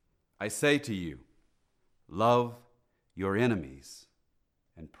I say to you, love your enemies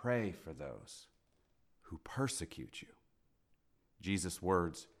and pray for those who persecute you. Jesus'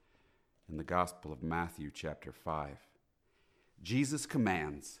 words in the Gospel of Matthew chapter 5. Jesus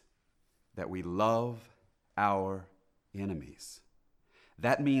commands that we love our enemies.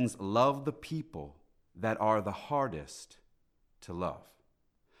 That means love the people that are the hardest to love.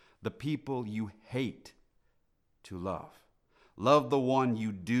 The people you hate to love. Love the one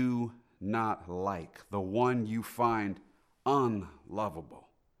you do not like, the one you find unlovable.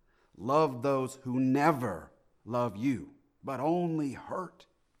 Love those who never love you, but only hurt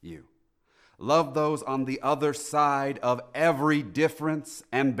you. Love those on the other side of every difference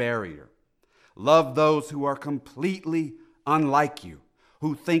and barrier. Love those who are completely unlike you,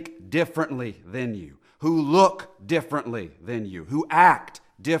 who think differently than you, who look differently than you, who act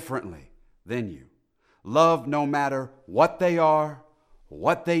differently than you. Love no matter what they are,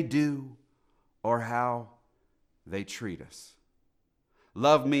 what they do, or how they treat us.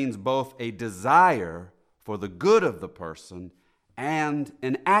 Love means both a desire for the good of the person and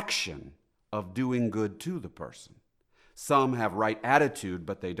an action of doing good to the person. Some have right attitude,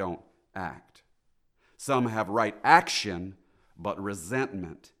 but they don't act. Some have right action, but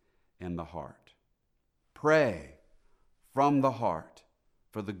resentment in the heart. Pray from the heart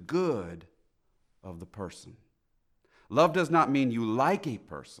for the good of the person. Love does not mean you like a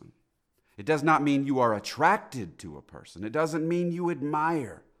person. It does not mean you are attracted to a person. It doesn't mean you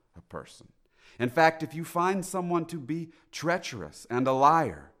admire a person. In fact, if you find someone to be treacherous and a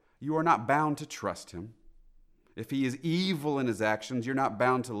liar, you are not bound to trust him. If he is evil in his actions, you're not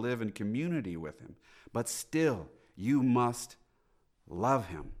bound to live in community with him. But still, you must love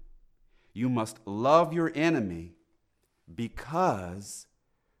him. You must love your enemy because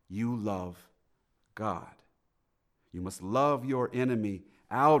you love God. You must love your enemy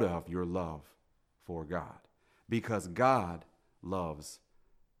out of your love for God, because God loves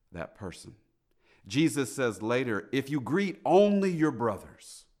that person. Jesus says later, if you greet only your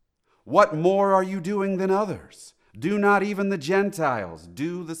brothers, what more are you doing than others? Do not even the Gentiles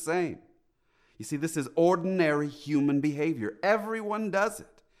do the same? You see, this is ordinary human behavior. Everyone does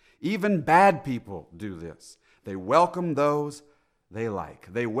it. Even bad people do this. They welcome those they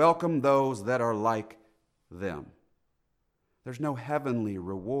like. They welcome those that are like them. There's no heavenly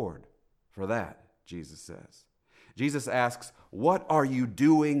reward for that, Jesus says. Jesus asks, what are you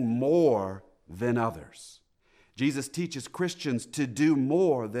doing more than others? Jesus teaches Christians to do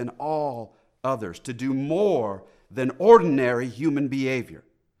more than all others, to do more than ordinary human behavior.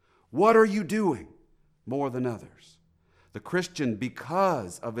 What are you doing more than others? The Christian,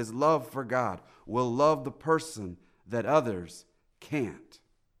 because of his love for God, will love the person that others can't.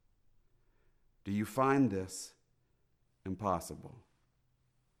 Do you find this impossible?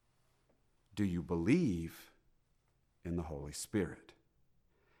 Do you believe in the Holy Spirit?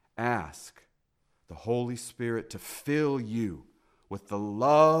 Ask the Holy Spirit to fill you with the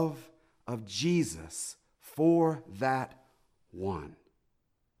love of Jesus for that one.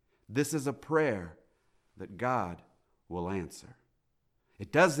 This is a prayer that God will answer.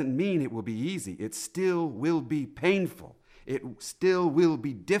 It doesn't mean it will be easy. It still will be painful. It still will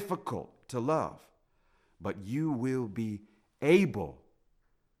be difficult to love. But you will be able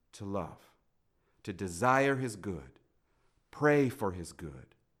to love, to desire his good, pray for his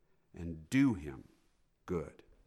good, and do him good.